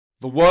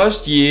The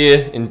worst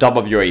year in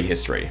WWE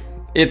history.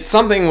 It's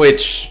something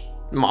which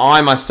I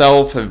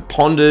myself have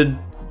pondered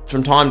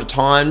from time to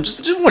time.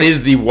 Just what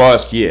is the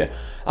worst year?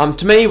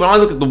 To me, when I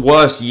look at the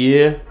worst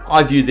year,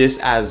 I view this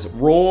as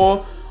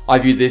Raw, I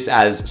view this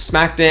as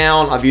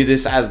SmackDown, I view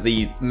this as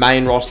the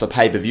main roster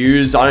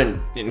pay-per-views. I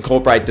don't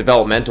incorporate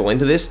developmental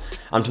into this.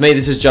 To me,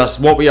 this is just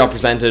what we are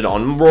presented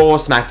on Raw,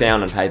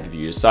 SmackDown, and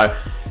pay-per-views. So,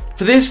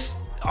 for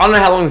this, I don't know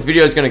how long this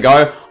video is going to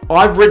go.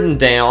 I've written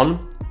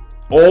down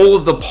all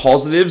of the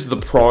positives, the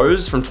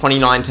pros from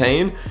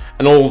 2019,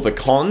 and all of the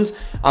cons.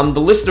 The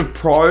list of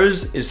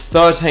pros is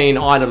 13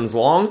 items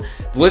long.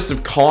 The list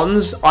of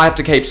cons, I have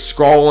to keep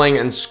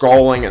scrolling and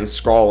scrolling and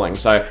scrolling.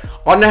 So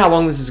I don't know how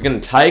long this is going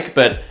to take,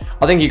 but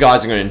I think you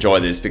guys are going to enjoy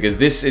this because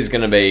this is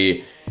going to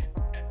be,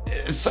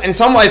 in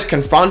some ways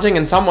confronting,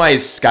 in some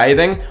ways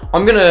scathing.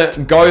 I'm going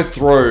to go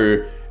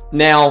through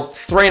now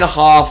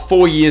 3.5,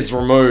 4 years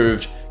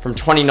removed from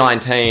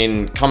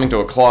 2019 coming to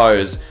a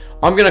close.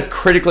 I'm going to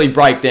critically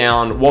break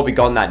down what we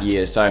got in that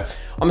year. So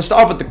I'm going to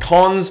start with the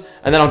cons,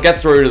 and then I'll get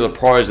through to the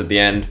pros at the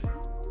end.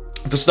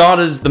 For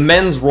starters, the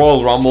men's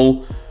Royal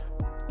Rumble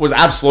was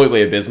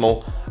absolutely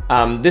abysmal.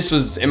 This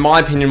was, in my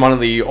opinion, one of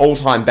the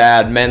all-time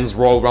bad men's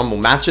Royal Rumble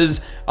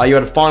matches. You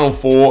had a final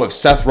four of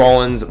Seth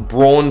Rollins,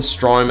 Braun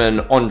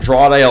Strowman,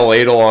 Andrade El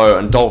Idolo,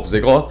 and Dolph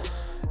Ziggler.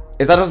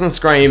 If that doesn't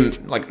scream,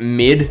 like,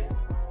 mid,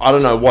 I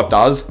don't know what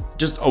does.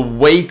 Just a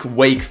weak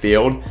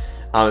field.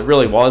 It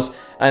really was.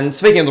 And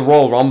speaking of the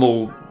Royal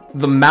Rumble,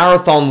 the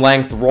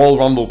marathon-length Royal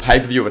Rumble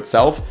pay-per-view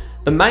itself,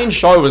 the main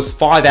show was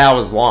 5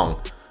 hours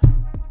long.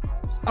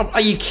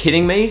 Are you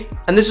kidding me?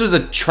 And this was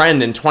a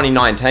trend in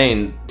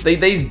 2019.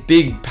 These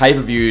big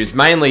pay-per-views,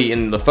 mainly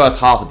in the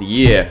first half of the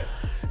year,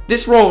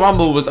 this Royal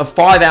Rumble was a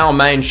 5-hour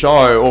main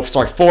show, or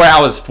sorry, 4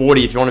 hours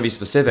 40 if you want to be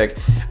specific.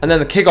 And then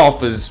the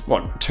kickoff was,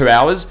 what, 2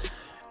 hours?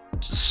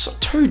 Just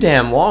too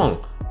damn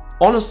long.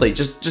 Honestly,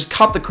 just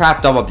cut the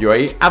crap,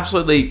 WWE.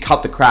 Absolutely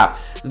cut the crap.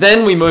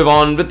 Then we move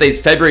on with these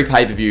February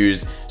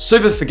pay-per-views.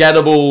 Super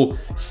forgettable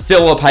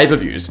filler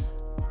pay-per-views.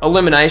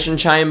 Elimination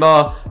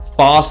Chamber,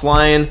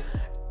 Fastlane.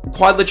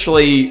 Quite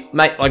literally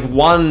make like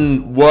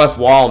one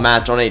worthwhile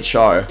match on each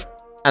show.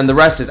 And the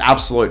rest is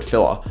absolute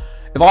filler.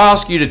 If I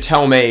ask you to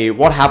tell me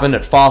what happened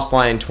at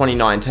Fastlane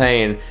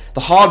 2019,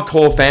 the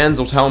hardcore fans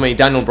will tell me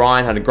Daniel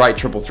Bryan had a great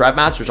triple threat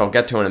match, which I'll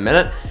get to in a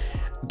minute.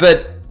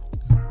 But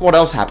what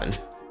else happened?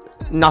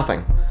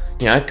 Nothing.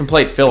 You know,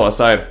 complete filler.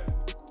 So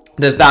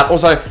there's that.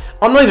 Also,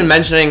 I'm not even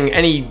mentioning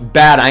any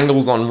bad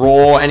angles on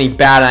Raw, any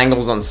bad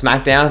angles on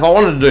SmackDown. If I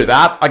wanted to do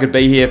that, I could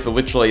be here for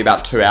literally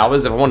about 2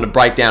 hours. If I wanted to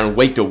break down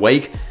week to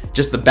week,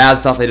 just the bad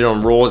stuff they did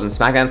on Raws and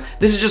SmackDowns.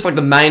 This is just like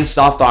the main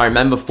stuff that I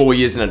remember 4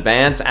 years in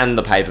advance and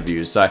the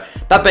pay-per-views. So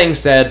that being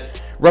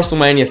said,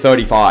 WrestleMania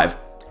 35,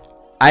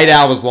 8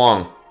 hours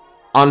long,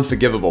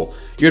 unforgivable.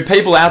 You had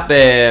people out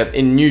there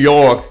in New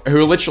York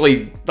who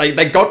literally,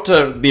 they got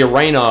to the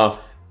arena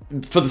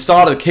for the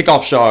start of the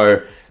kickoff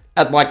show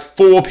at like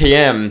 4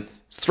 p.m.,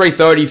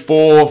 3:30,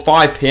 4,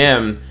 5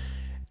 p.m.,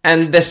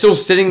 and they're still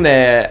sitting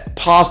there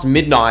past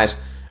midnight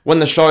when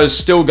the show is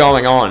still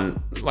going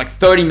on, like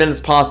 30 minutes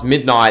past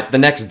midnight the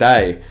next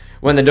day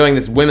when they're doing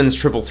this women's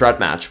triple threat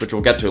match, which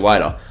we'll get to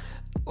later.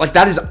 Like,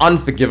 that is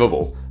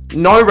unforgivable.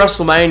 No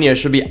WrestleMania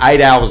should be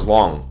 8 hours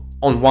long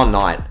on one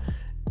night.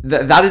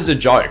 That is a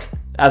joke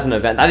as an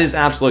event. That is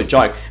an absolute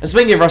joke. And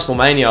speaking of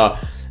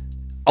WrestleMania,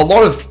 a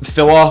lot of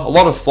filler, a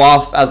lot of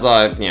fluff, as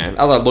I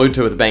allude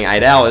to with it being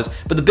 8 hours.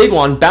 But the big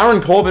one,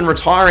 Baron Corbin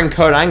retiring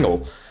Kurt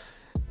Angle.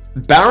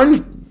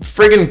 Baron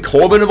friggin'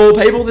 Corbin of all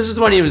people? This is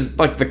when he was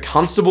like the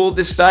constable at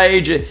this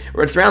stage.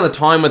 It's around the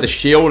time where the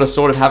Shield are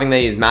sort of having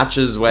these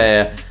matches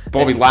where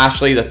Bobby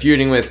Lashley, they're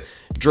feuding with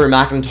Drew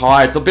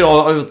McIntyre. It's a bit all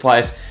over the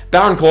place.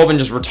 Baron Corbin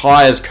just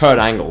retires Kurt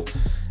Angle.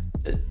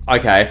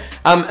 Okay.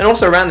 And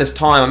also around this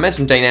time, I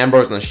mentioned Dean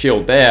Ambrose and the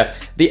Shield there.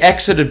 The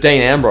exit of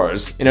Dean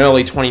Ambrose in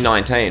early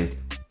 2019.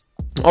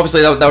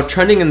 Obviously, they were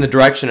trending in the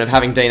direction of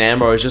having Dean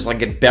Ambrose just like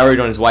get buried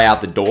on his way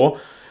out the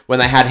door. When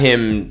they had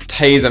him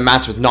tease a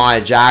match with Nia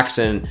Jax,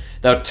 and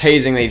they were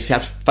teasing that he'd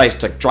have to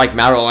face like Drake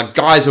Maverick, like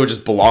guys who were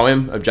just below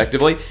him,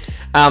 objectively.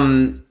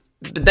 But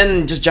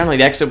then just generally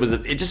the exit was,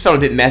 it just felt a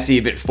bit messy,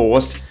 a bit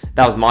forced.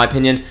 That was my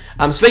opinion.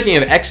 Speaking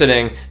of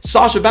exiting,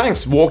 Sasha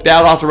Banks walked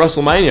out after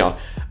WrestleMania.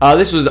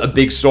 This was a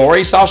big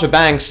story. Sasha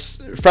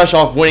Banks, fresh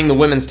off winning the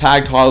women's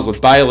tag titles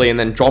with Bayley and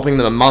then dropping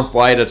them a month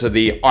later to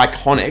the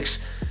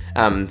Iconics,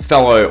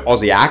 fellow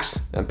Aussie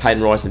acts,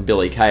 Peyton Royce and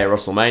Billie Kay at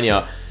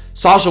WrestleMania.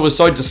 Sasha was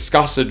so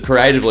disgusted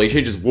creatively,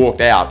 she just walked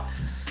out.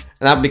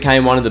 And that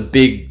became one of the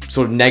big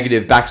sort of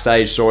negative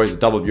backstage stories of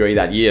WWE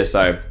that year.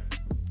 So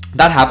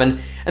that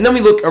happened. And then we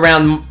look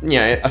around, you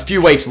know, a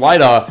few weeks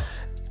later,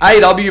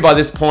 AEW by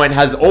this point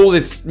has all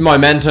this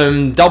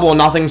momentum, Double or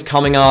Nothing's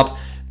coming up.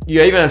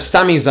 You even have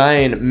Sami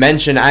Zayn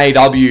mention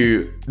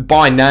AEW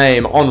by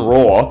name on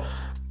Raw.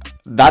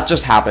 That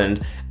just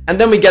happened. And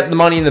then we get the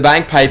Money in the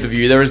Bank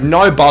pay-per-view. There is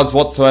no buzz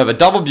whatsoever.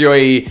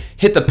 WWE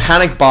hit the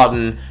panic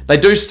button. They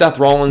do Seth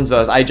Rollins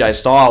versus AJ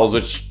Styles,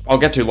 which I'll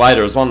get to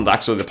later as one of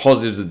actually the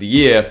positives of the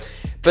year.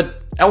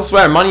 But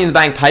elsewhere, Money in the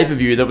Bank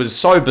pay-per-view that was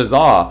so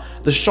bizarre.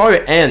 The show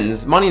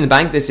ends, Money in the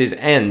Bank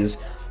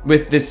ends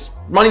with this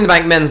Money in the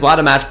Bank men's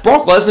ladder match.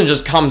 Brock Lesnar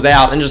just comes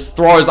out and just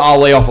throws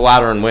Ali off a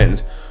ladder and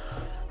wins.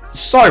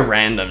 So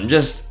random,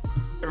 just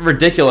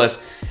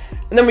ridiculous.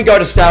 And then we go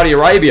to Saudi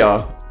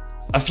Arabia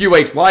a few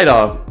weeks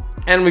later,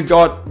 and we've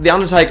got The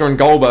Undertaker and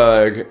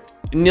Goldberg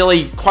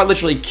nearly, quite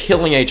literally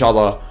killing each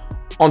other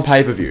on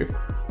pay-per-view.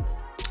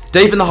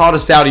 Deep in the heart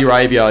of Saudi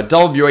Arabia,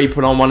 WWE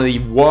put on one of the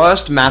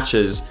worst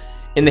matches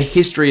in the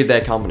history of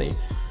their company,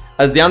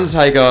 as The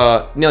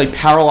Undertaker nearly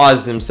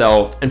paralyzes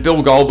himself and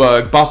Bill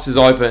Goldberg busts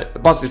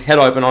his head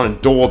open on a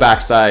door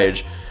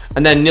backstage,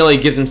 and then nearly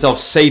gives himself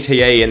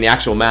CTE in the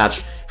actual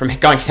match from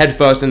going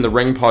headfirst in the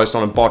ring post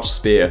on a botched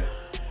spear.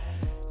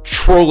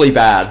 Truly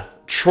bad.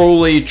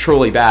 Truly,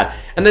 truly bad.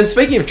 And then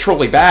speaking of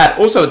truly bad,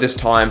 also at this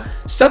time,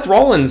 Seth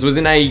Rollins was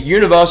in a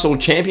Universal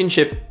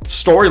Championship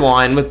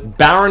storyline with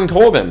Baron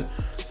Corbin.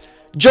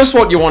 Just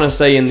what you want to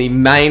see in the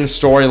main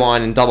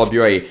storyline in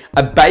WWE.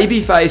 A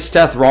babyface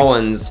Seth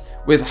Rollins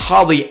with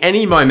hardly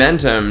any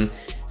momentum,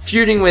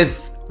 feuding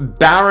with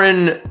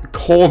Baron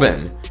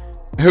Corbin,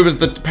 who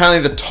was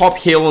apparently the top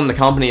heel in the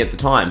company at the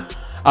time.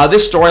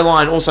 This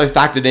storyline also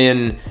factored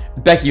in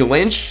Becky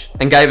Lynch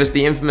and gave us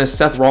the infamous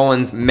Seth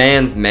Rollins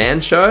Man's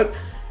Man shirt.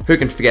 Who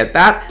can forget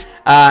that?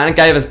 And it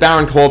gave us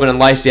Baron Corbin and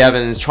Lacey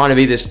Evans trying to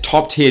be this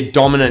top-tier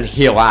dominant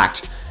heel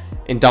act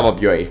in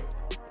WWE.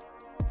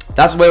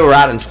 That's where we're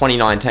at in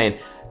 2019.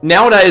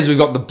 Nowadays, we've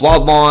got the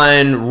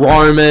Bloodline,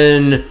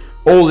 Roman,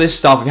 all this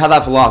stuff. We've had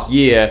that for last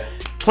year.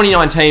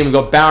 2019, we've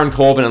got Baron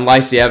Corbin and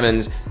Lacey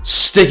Evans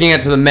sticking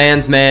it to the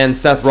Man's Man,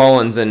 Seth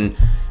Rollins, and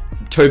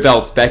 2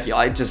 belts Becky.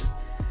 Like, just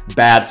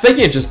bad.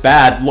 Speaking of just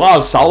bad,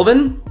 Lars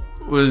Sullivan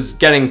was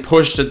getting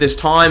pushed at this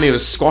time. He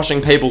was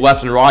squashing people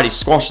left and right. He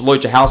squashed the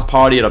Lucha House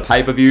Party at a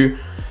pay-per-view.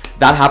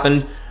 That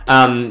happened.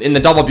 In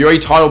the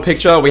WWE title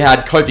picture, we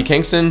had Kofi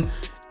Kingston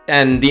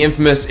and the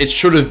infamous "It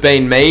Should Have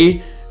Been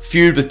Me"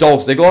 feud with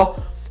Dolph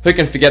Ziggler. Who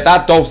can forget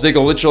that? Dolph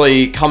Ziggler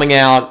literally coming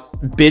out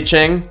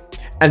bitching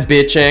and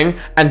bitching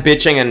and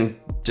bitching and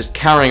just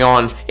carrying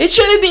on. It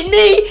should have been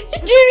me!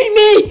 It should have been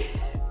me!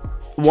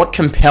 What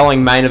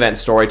compelling main event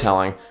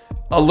storytelling.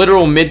 A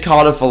literal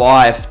mid-carder for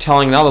life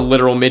telling another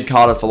literal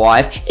mid-carder for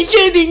life, it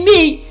should have been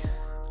me!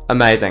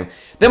 Amazing.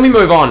 Then we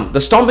move on. The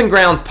Stomping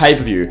Grounds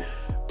pay-per-view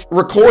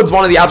records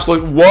one of the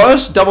absolute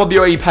worst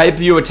WWE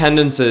pay-per-view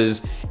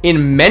attendances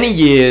in many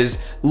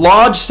years.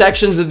 Large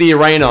sections of the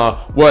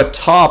arena were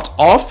tarped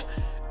off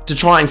to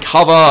try and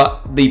cover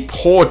the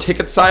poor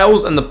ticket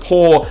sales and the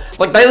poor...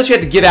 Like, they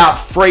literally had to give out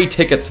free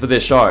tickets for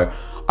this show.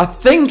 I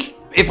think,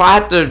 if I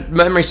had to...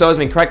 Memory serves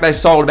me correct, they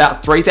sold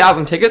about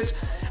 3,000 tickets,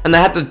 and they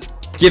had to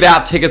give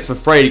out tickets for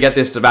free to get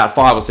this to about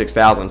 5,000 or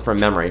 6,000 from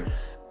memory.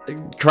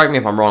 Correct me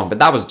if I'm wrong, but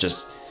that was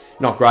just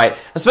not great.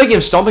 And speaking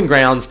of Stomping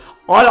Grounds,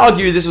 I'd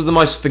argue this was the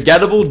most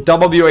forgettable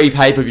WWE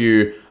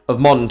pay-per-view of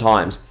modern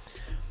times.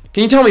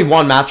 Can you tell me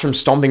one match from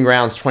Stomping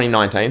Grounds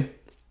 2019?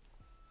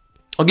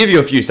 I'll give you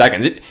a few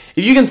seconds.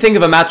 If you can think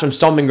of a match from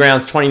Stomping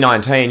Grounds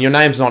 2019, your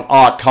name's not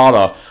Art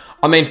Carter.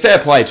 I mean, fair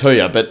play to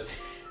you, but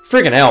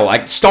friggin' hell,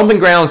 like, Stomping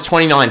Grounds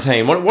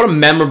 2019, what a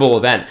memorable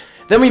event.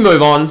 Then we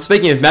move on.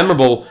 Speaking of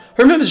memorable,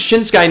 who remembers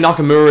Shinsuke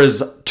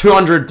Nakamura's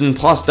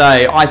 200+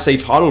 day IC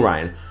title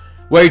reign,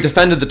 where he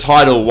defended the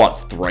title,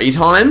 what, 3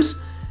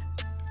 times?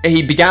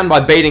 He began by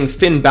beating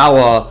Finn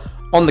Balor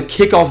on the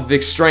kickoff of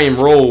Extreme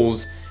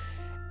Rules,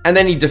 and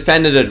then he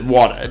defended it,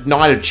 what, at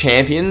Night of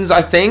Champions,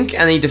 I think?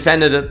 And he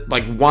defended it,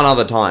 like, one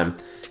other time.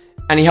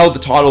 And he held the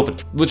title for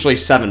literally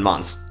 7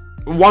 months.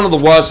 One of the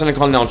worst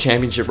Intercontinental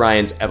Championship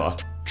reigns ever.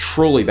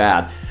 Truly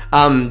bad.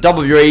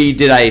 WWE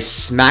did a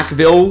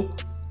Smackville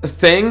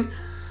thing.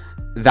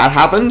 That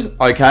happened,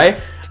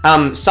 okay.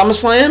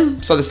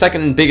 SummerSlam, so the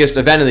second biggest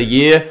event of the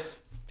year.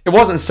 It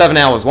wasn't 7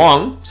 hours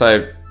long,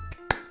 so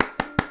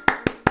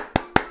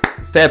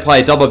fair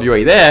play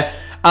WWE there.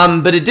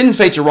 But it didn't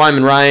feature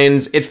Roman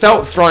Reigns. It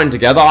felt thrown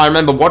together. I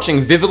remember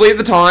watching vividly at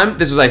the time.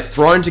 This was a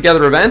thrown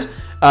together event.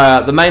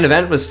 The main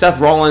event was Seth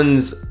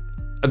Rollins,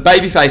 a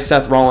babyface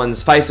Seth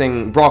Rollins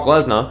facing Brock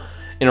Lesnar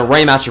in a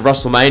rematch of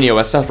WrestleMania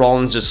where Seth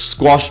Rollins just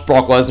squashed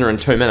Brock Lesnar in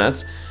 2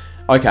 minutes.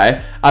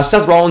 Okay.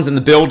 Seth Rollins in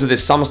the build to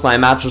this SummerSlam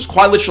match was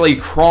quite literally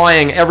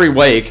crying every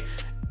week,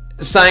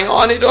 saying, oh,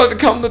 I need to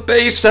overcome the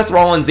beast. Seth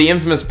Rollins, the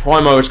infamous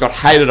promo which got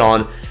hated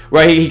on,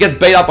 where he gets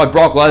beat up by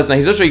Brock Lesnar.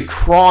 He's literally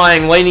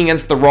crying, leaning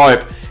against the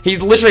rope. He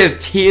literally has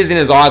tears in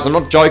his eyes, I'm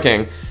not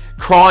joking,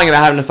 crying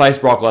about having to face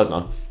Brock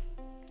Lesnar.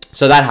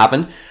 So that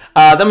happened.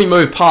 Then we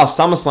move past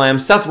SummerSlam.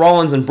 Seth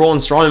Rollins and Braun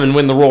Strowman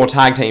win the Raw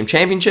Tag Team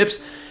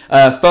Championships.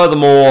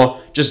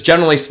 Furthermore, just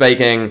generally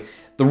speaking,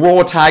 the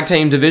Raw Tag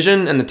Team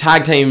division and the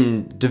Tag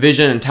Team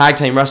division and Tag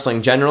Team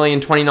Wrestling generally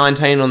in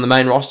 2019 on the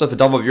main roster for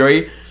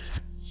WWE,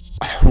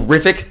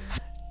 horrific,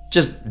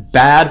 just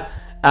bad.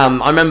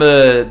 I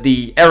remember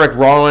the Eric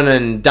Rowan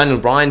and Daniel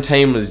Bryan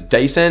team was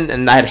decent,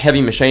 and they had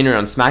Heavy Machinery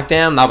on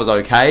SmackDown. That was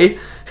okay.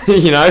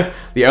 You know,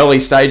 the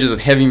early stages of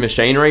Heavy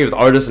Machinery with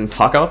Otis and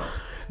Tucker.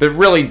 But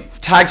really,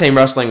 tag team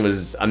wrestling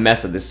was a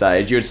mess at this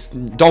stage. You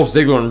had Dolph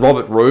Ziggler and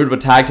Robert Roode were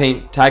tag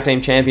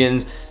team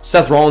champions.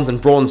 Seth Rollins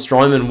and Braun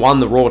Strowman won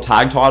the Raw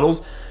tag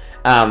titles.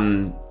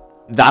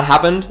 That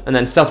happened, and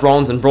then Seth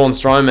Rollins and Braun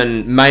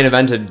Strowman main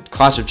evented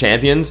Clash of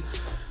Champions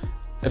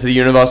for the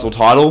Universal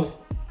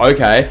title.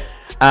 Okay.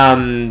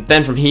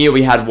 Then from here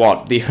we had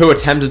what? The Who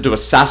attempted to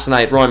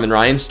assassinate Roman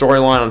Reigns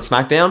storyline on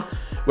SmackDown,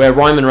 where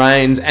Roman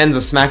Reigns ends a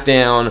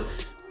SmackDown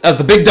as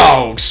the big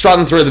dog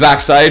strutting through the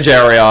backstage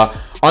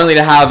area, only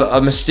to have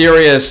a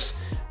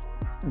mysterious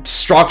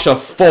structure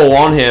fall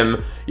on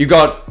him. You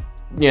got,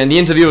 the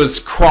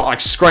interviewers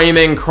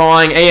screaming,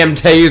 crying,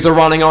 EMTs are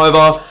running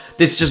over.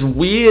 This just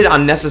weird,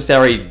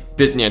 unnecessary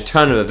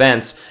turn of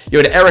events. You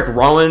had Eric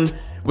Rowan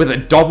with a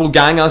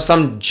doppelganger,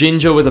 some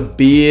ginger with a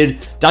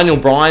beard. Daniel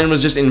Bryan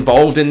was just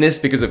involved in this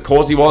because of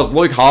course he was.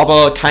 Luke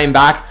Harper came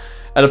back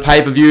at a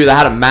pay-per-view. They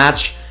had a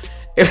match.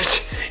 It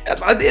was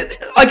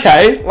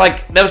okay,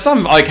 there were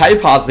some okay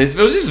parts of this,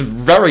 but it was just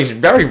very,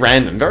 very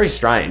random, very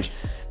strange.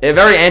 A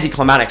very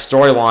anticlimactic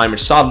storyline, which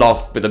started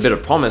off with a bit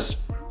of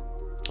promise.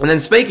 And then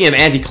speaking of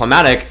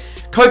anticlimactic,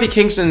 Kofi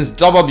Kingston's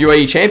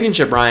WWE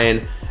Championship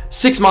reign,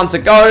 6 months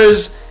it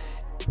goes,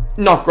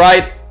 not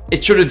great.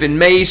 It should have been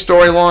me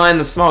storyline,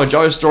 the Samoa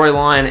Joe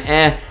storyline,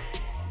 And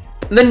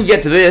then you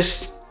get to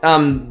this,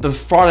 the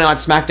Friday Night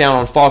SmackDown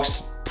on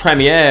Fox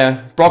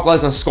premiere, Brock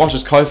Lesnar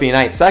squashes Kofi in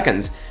 8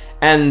 seconds.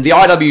 And the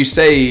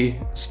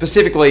IWC,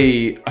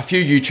 specifically a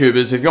few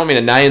YouTubers, if you want me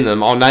to name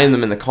them, I'll name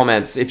them in the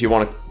comments if you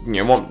want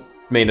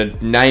me to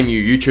name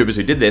you YouTubers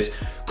who did this,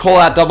 call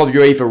out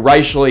WWE for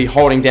racially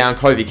holding down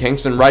Kofi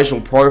Kingston, racial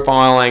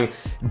profiling,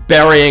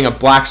 burying a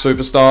black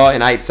superstar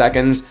in 8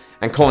 seconds,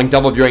 and calling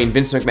WWE and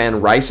Vince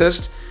McMahon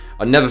racist.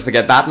 I'll never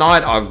forget that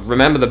night. I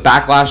remember the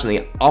backlash and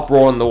the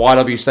uproar in the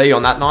YWC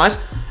on that night,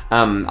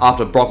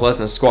 after Brock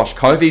Lesnar squashed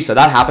Kofi, so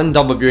that happened.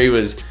 WWE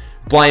was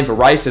blamed for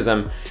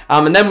racism.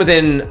 And then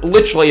within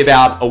literally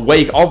about a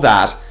week of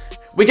that,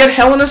 we get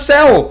Hell in a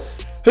Cell.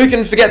 Who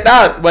can forget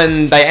that,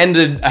 when they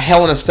ended a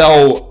Hell in a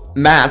Cell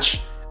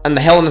match and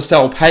the Hell in a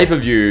Cell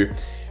pay-per-view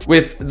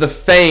with The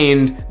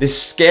Fiend, this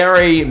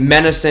scary,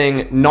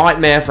 menacing,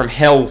 nightmare from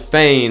hell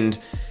Fiend,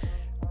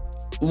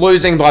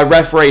 losing by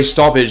referee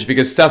stoppage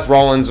because Seth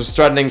Rollins was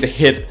threatening to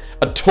hit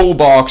a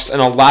toolbox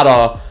and a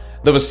ladder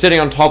that was sitting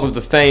on top of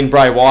The Fiend,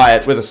 Bray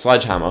Wyatt, with a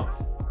sledgehammer.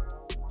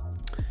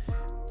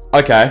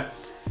 Okay.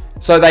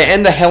 So they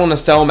end a Hell in a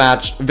Cell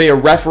match via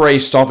referee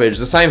stoppage,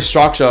 the same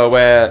structure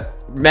where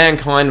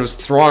Mankind was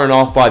thrown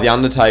off by The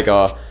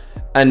Undertaker,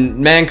 and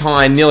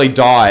Mankind nearly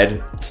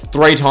died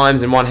 3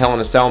 times in one Hell in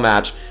a Cell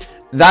match.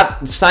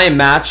 That same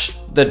match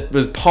that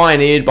was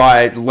pioneered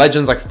by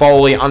legends like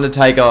Foley,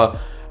 Undertaker,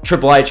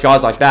 Triple H,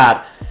 guys like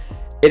that,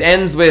 it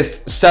ends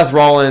with Seth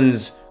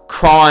Rollins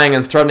crying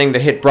and threatening to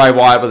hit Bray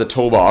Wyatt with a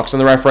toolbox,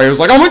 and the referee was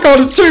like, oh my god,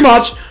 it's too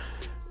much!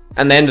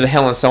 And they ended a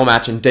Hell in a Cell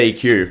match in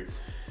DQ.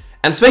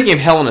 And speaking of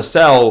Hell in a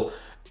Cell,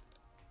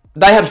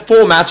 they had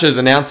 4 matches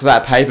announced for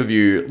that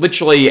pay-per-view,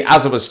 literally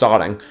as it was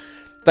starting.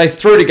 They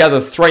threw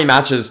together 3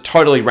 matches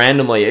totally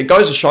randomly. It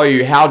goes to show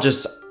you how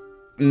just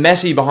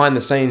messy behind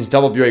the scenes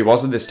WWE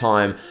was at this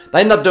time. They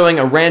ended up doing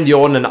a Randy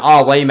Orton and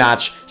Ali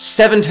match,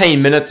 17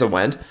 minutes it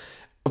went,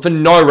 for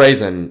no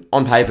reason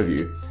on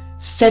pay-per-view.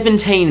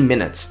 17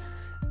 minutes.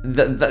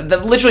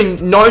 Literally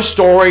no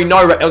story,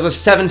 it was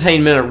a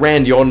 17-minute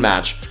Randy Orton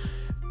match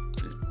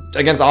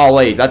against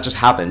Ali. That just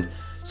happened.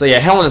 So yeah,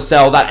 Hell in a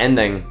Cell, that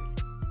ending.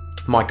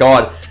 My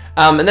god.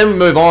 And then we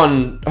move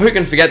on. Who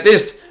can forget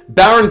this?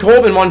 Baron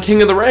Corbin won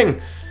King of the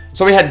Ring.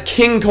 So we had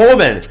King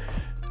Corbin,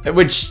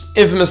 which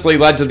infamously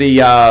led to the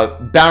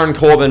Baron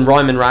Corbin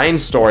Roman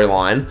Reigns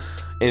storyline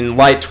in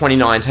late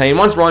 2019.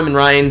 Once Roman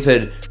Reigns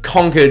had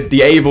conquered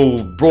the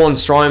evil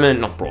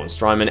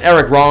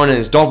Eric Rowan and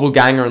his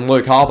doppelganger and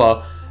Luke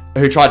Harper,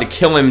 who tried to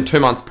kill him 2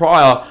 months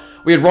prior,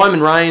 we had Roman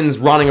Reigns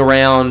running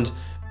around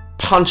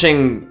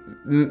punching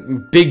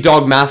big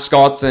dog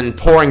mascots and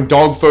pouring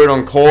dog food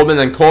on Corbin,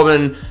 and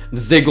Corbin,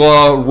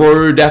 Ziggler,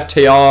 Rude,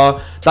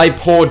 FTR, they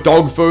poured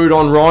dog food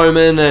on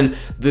Roman, and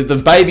the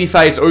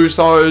babyface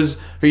Usos,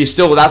 who you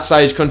still at that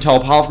stage couldn't tell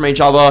apart from each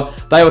other,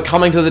 they were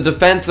coming to the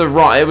defense of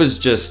It was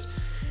just,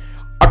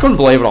 I couldn't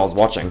believe what I was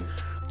watching.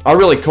 I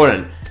really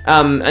couldn't.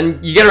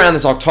 And you get around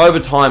this October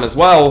time as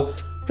well,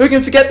 who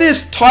can forget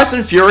this?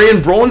 Tyson Fury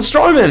and Braun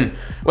Strowman,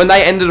 when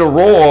they ended a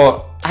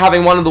Raw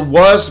having one of the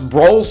worst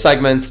brawl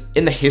segments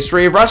in the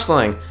history of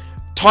wrestling.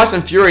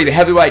 Tyson Fury, the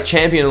heavyweight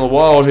champion of the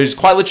world, who's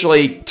quite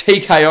literally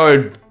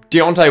TKO'd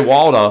Deontay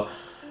Wilder,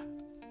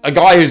 a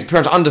guy who's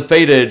pretty much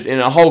undefeated in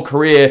a whole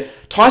career.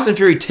 Tyson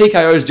Fury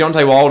TKO's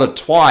Deontay Wilder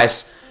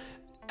twice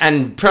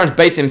and pretty much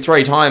beats him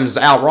 3 times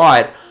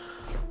outright.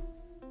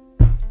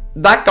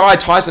 That guy,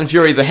 Tyson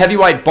Fury, the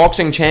heavyweight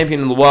boxing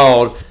champion of the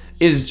world,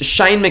 is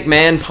Shane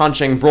McMahon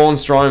punching Braun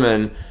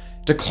Strowman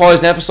to close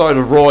an episode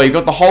of Raw. You've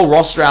got the whole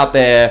roster out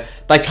there.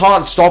 They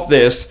can't stop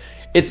this.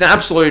 It's an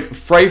absolute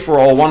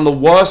free-for-all, one of the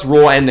worst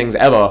Raw endings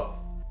ever.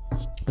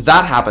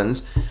 That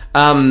happens.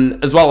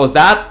 As well as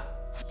that,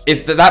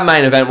 if that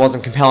main event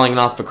wasn't compelling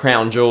enough for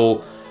Crown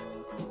Jewel,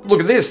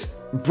 look at this.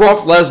 Brock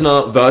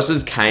Lesnar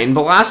versus Cain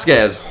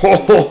Velasquez. Ho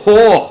ho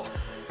ho!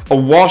 A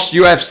washed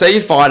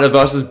UFC fighter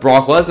versus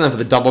Brock Lesnar for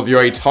the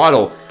WWE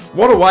title.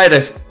 What a way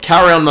to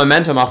carry on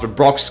momentum after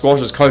Brock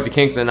squashes Kofi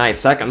Kingston in 8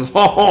 seconds.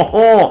 Ho ho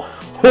ho!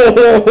 Ho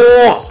ho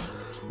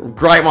ho!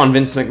 Great one,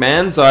 Vince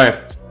McMahon.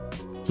 So,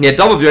 yeah,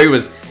 WWE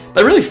was...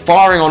 They're really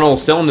firing on all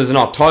cylinders in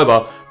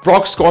October.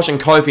 Brock squashing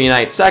Kofi in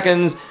 8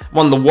 seconds.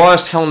 One of the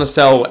worst Hell in a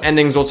Cell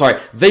endings... Or sorry,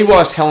 the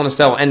worst Hell in a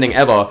Cell ending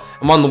ever.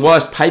 And one of the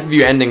worst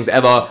pay-per-view endings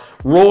ever.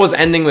 Raw's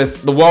ending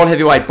with the World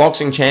Heavyweight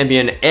Boxing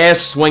Champion air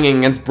swinging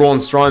against Braun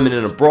Strowman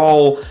in a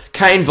brawl.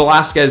 Cain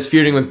Velasquez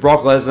feuding with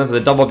Brock Lesnar for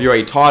the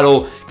WWE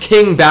title.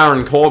 King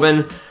Baron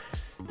Corbin.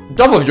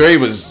 WWE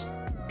was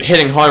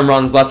hitting home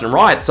runs left and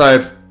right, so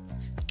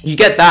you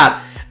get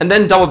that. And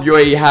then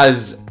WWE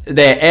has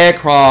their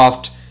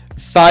aircraft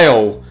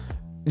fail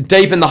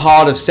deep in the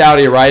heart of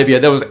Saudi Arabia.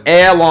 There was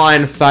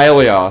airline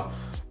failure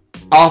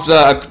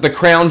after the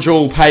Crown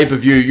Jewel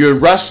pay-per-view. You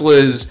had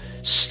wrestlers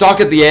stuck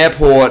at the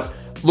airport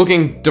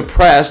looking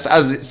depressed,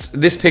 as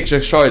this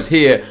picture shows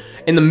here,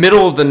 in the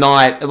middle of the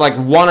night at like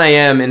 1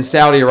 a.m. in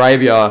Saudi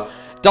Arabia.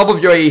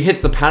 WWE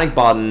hits the panic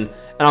button,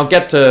 and I'll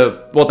get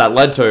to what that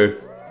led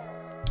to.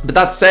 But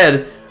that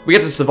said, we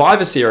get to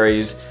Survivor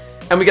Series,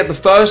 and we get the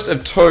first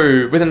of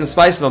two within the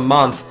space of a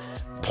month.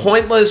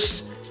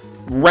 Pointless,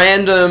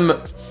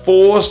 random,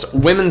 forced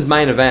women's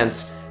main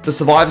events. The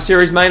Survivor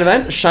Series main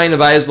event, Shayna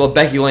Baszler,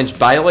 Becky Lynch,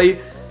 Bayley.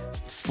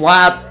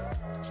 Flat,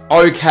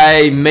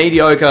 okay,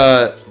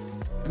 mediocre,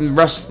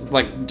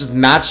 just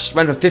match.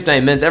 Went for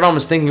 15 minutes. Everyone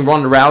was thinking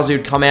Ronda Rousey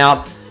would come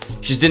out.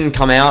 She just didn't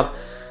come out.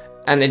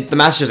 And the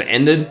match just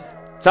ended.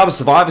 So that was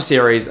Survivor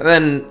Series. And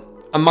then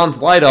a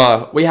month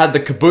later, we had the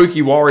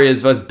Kabuki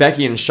Warriors versus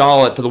Becky and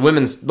Charlotte for the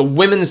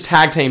women's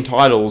tag team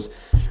titles,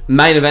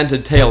 main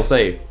evented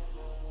TLC.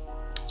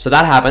 So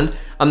that happened.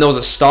 There was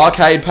a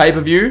Starrcade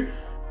pay-per-view,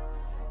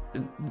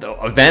 the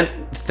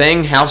event,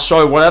 thing, house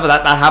show, whatever,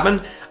 that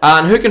happened.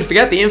 And who can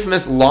forget the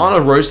infamous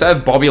Lana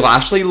Rusev, Bobby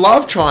Lashley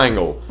love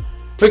triangle?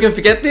 Who can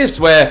forget this,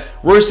 where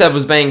Rusev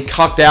was being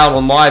cucked out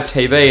on live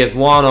TV as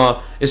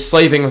Lana is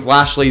sleeping with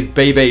Lashley's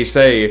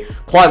BBC,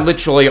 quite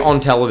literally on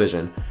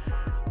television.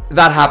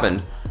 That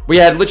happened. We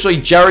had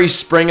literally Jerry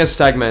Springer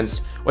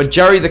segments where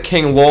Jerry the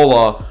King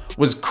Lawler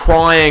was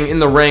crying in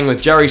the ring with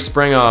Jerry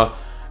Springer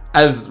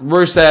as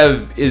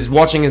Rusev is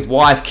watching his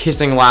wife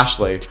kissing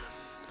Lashley.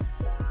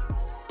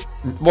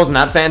 Wasn't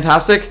that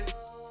fantastic?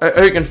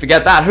 Who can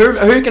forget that?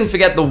 Who can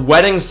forget the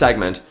wedding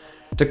segment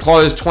to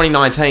close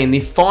 2019? The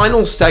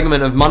final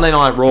segment of Monday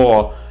Night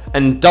Raw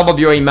and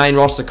WWE main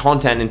roster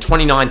content in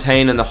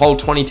 2019 and the whole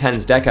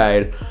 2010s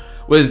decade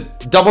was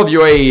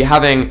WWE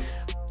having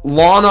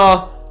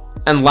Lana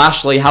and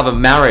Lashley have a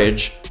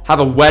marriage, have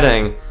a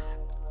wedding.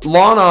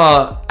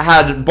 Lana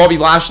had Bobby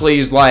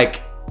Lashley's,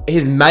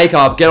 his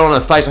makeup get on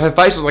her face. Her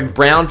face was,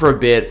 brown for a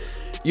bit.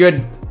 You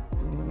had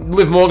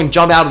Liv Morgan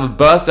jump out of a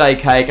birthday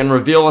cake and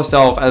reveal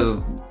herself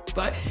as...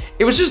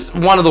 It was just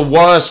one of the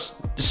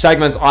worst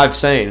segments I've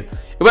seen.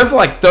 It went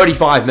for,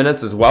 35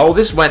 minutes as well.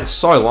 This went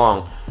so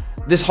long.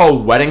 This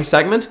whole wedding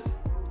segment.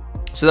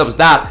 So that was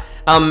that.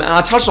 And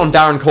I touched on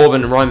Baron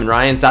Corbin and Roman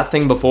Reigns, that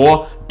thing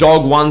before.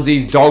 Dog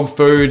onesies, dog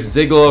food,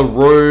 Ziggler,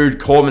 Rude,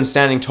 Corbin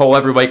standing tall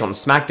every week on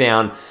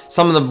SmackDown.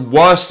 Some of the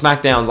worst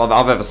SmackDowns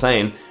I've ever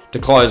seen to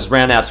close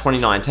round out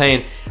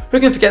 2019. Who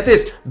can forget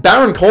this?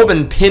 Baron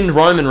Corbin pinned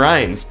Roman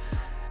Reigns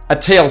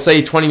at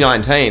TLC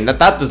 2019.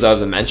 That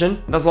deserves a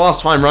mention. That's the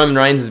last time Roman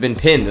Reigns has been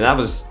pinned, and that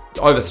was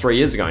over 3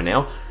 years ago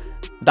now.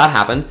 That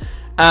happened.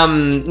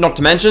 Not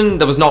to mention,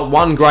 there was not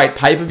one great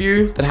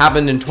pay-per-view that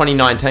happened in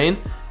 2019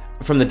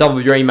 from the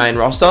WWE main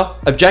roster.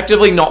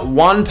 Objectively, not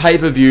one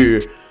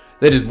pay-per-view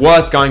that is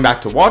worth going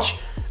back to watch.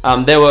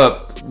 There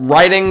were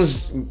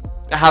ratings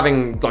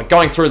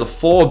going through the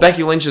floor.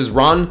 Becky Lynch's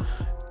run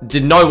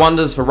did no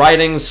wonders for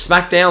ratings.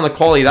 SmackDown, the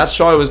quality of that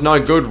show was no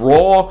good.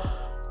 Raw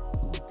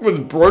was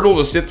brutal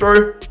to sit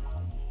through.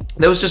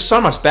 There was just so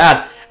much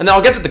bad. And then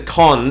I'll get to the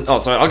con. Oh,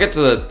 sorry.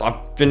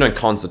 I've been doing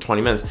cons for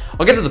 20 minutes.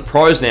 I'll get to the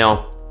pros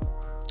now.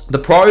 The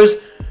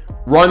pros,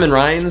 Roman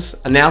Reigns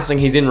announcing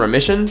he's in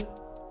remission.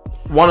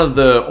 One of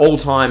the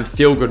all-time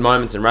feel-good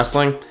moments in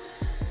wrestling.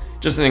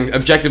 Just an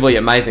objectively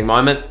amazing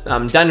moment.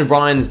 Daniel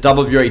Bryan's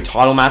WWE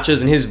title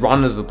matches and his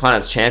run as the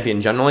Planet's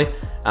champion generally.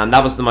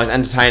 That was the most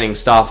entertaining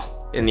stuff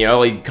in the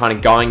early kind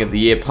of going of the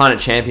year. Planet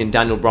champion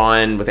Daniel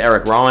Bryan with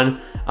Eric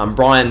Rowan.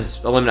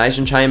 Bryan's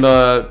Elimination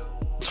Chamber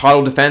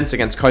title defense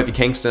against Kofi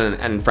Kingston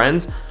and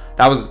friends.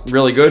 That was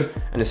really good.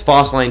 And his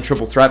Fastlane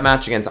triple threat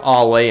match against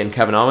Ali and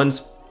Kevin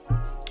Owens.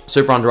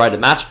 Super underrated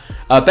match.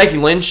 Becky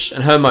Lynch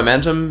and her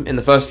momentum in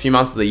the first few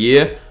months of the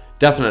year.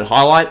 Definite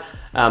highlight.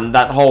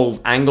 That whole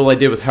angle they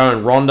did with her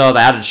and Ronda. They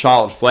added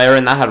Charlotte Flair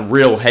in. That had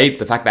real heat.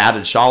 The fact they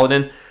added Charlotte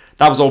in.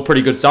 That was all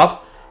pretty good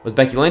stuff with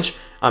Becky Lynch.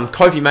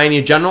 Kofi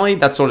Mania generally,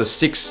 that sort of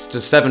 6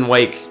 to 7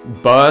 week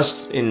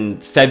burst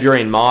in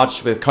February and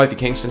March with Kofi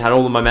Kingston had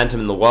all the momentum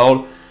in the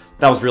world.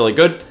 That was really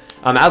good.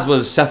 As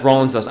was Seth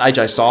Rollins versus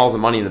AJ Styles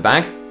and Money in the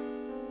Bank.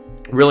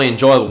 Really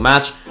enjoyable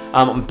match.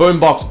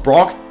 Boombox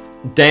Brock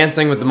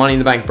dancing with the Money in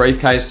the Bank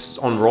briefcase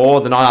on Raw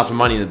the night after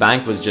Money in the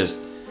Bank was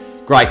just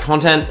great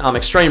content.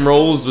 Extreme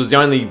Rules was the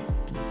only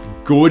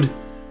good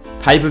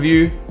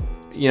pay-per-view.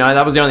 You know,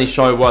 that was the only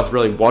show worth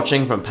really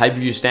watching from a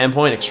pay-per-view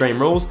standpoint, Extreme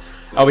Rules.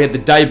 We had the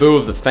debut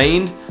of The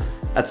Fiend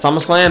at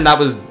SummerSlam. That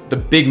was the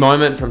big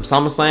moment from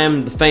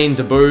SummerSlam. The Fiend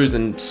debuts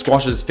and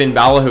squashes Finn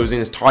Balor, who was in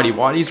his tidy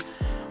whities.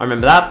 I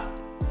remember that.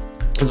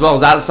 As well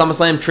as that at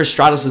SummerSlam, Trish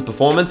Stratus'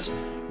 performance,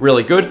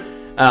 really good.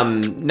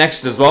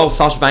 Next as well,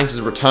 Sasha Banks'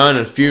 return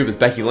and feud with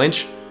Becky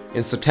Lynch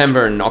in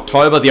September and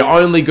October. The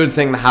only good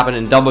thing that happened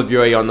in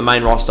WWE on the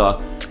main roster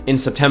in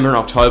September and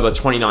October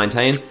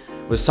 2019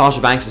 was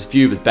Sasha Banks'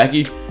 feud with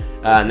Becky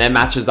and their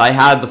matches they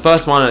had. The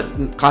first one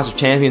at Clash of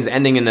Champions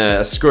ending in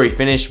a screwy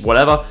finish,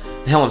 whatever.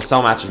 The Hell in a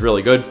Cell match was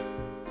really good.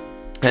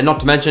 And not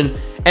to mention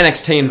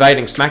NXT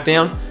invading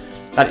SmackDown.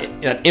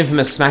 That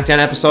infamous SmackDown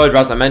episode,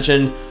 as I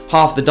mentioned,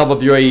 half the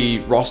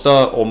WWE roster,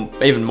 or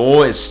even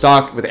more, is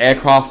stuck with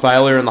aircraft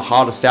failure in the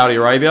heart of Saudi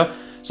Arabia.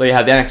 So you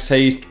had the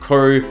NXT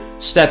crew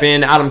step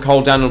in, Adam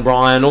Cole, Daniel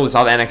Bryan, all this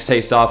other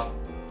NXT stuff.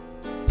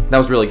 That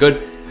was really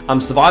good.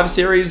 Survivor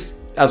Series,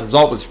 as a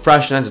result, was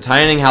fresh and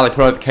entertaining. How they put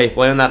over Keith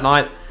Lee on that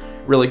night,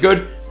 really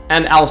good.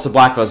 And Aleister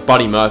Black vs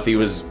Buddy Murphy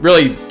was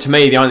really, to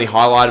me, the only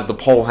highlight of the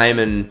Paul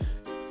Heyman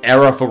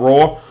era for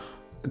Raw.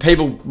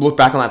 People look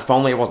back on that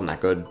fondly, it wasn't that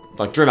good.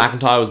 Like, Drew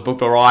McIntyre was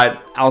booked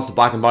alright, Aleister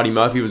Black and Buddy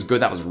Murphy was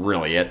good, that was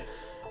really it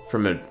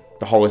from a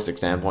holistic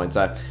standpoint.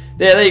 So,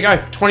 yeah, there you go.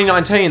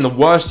 2019, the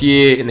worst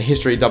year in the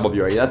history of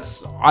WWE.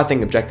 That's, I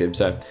think, objective.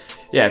 So,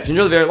 yeah, if you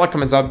enjoyed the video, like,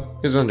 comment,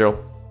 sub. Here's the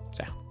drill.